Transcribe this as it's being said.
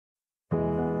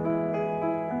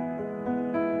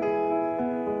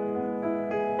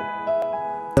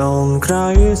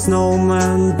Don't cry,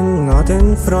 snowman, not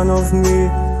in front of me.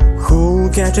 Who'll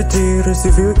catch your tears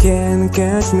if you can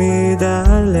catch me,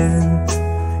 darling?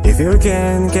 If you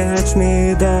can catch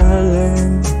me,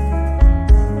 darling.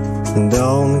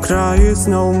 Don't cry,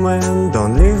 snowman,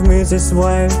 don't leave me this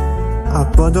way. A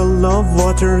bottle of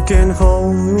water can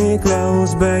hold me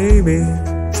close, baby.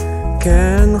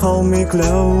 Can hold me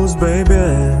close,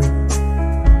 baby.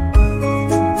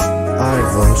 I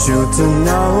want you to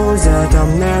know that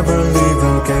I'm never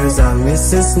leaving, cause I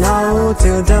miss the snow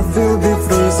till the will be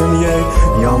freezing, yeah.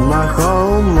 You're my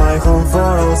home for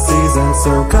all seasons.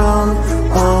 So come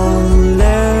on,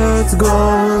 let's go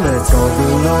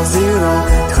below zero,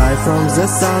 high from the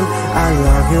sun. I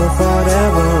love you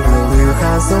forever, we'll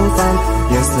have some fun.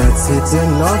 Yes, let's hit the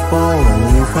North Pole and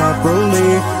live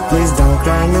happily. Please don't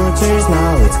cry, no tears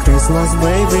now, it's Christmas,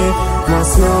 baby. My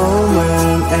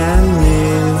snowman and me.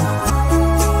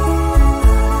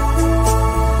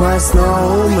 My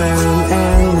snowman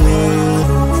and me,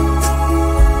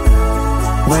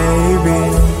 baby.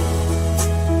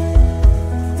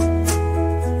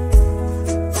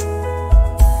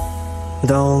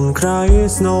 Don't cry,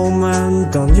 snowman,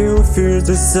 don't you fear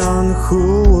the sun.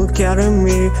 Who will carry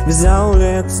me without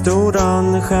legs to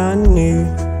run, honey?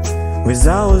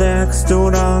 Without legs to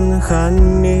run,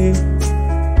 honey.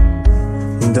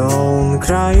 Don't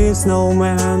cry,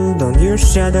 snowman, don't you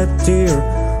shed a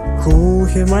tear. Who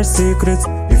hear my secrets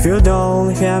if you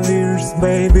don't have ears,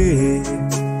 baby?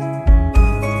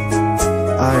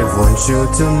 I want you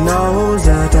to know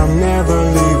that I'm never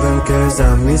leaving, cause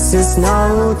I miss the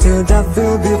snow till the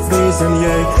will be freezing,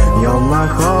 yeah. You're my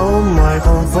home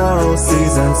for all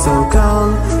seasons. So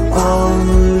come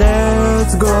on,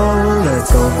 let's go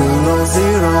below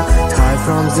zero, high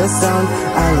from the sun.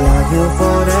 I love you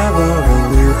forever,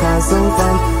 we'll have some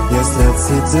fun. Yes, let's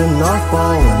hit the North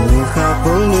Pole and live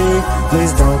happily.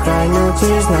 Please don't cry, no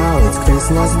tears now, it's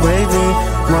Christmas, baby.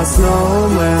 My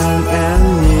snowman and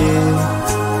me.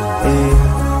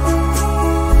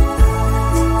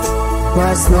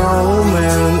 My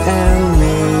snowman and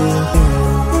me,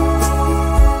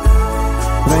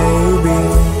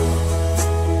 baby.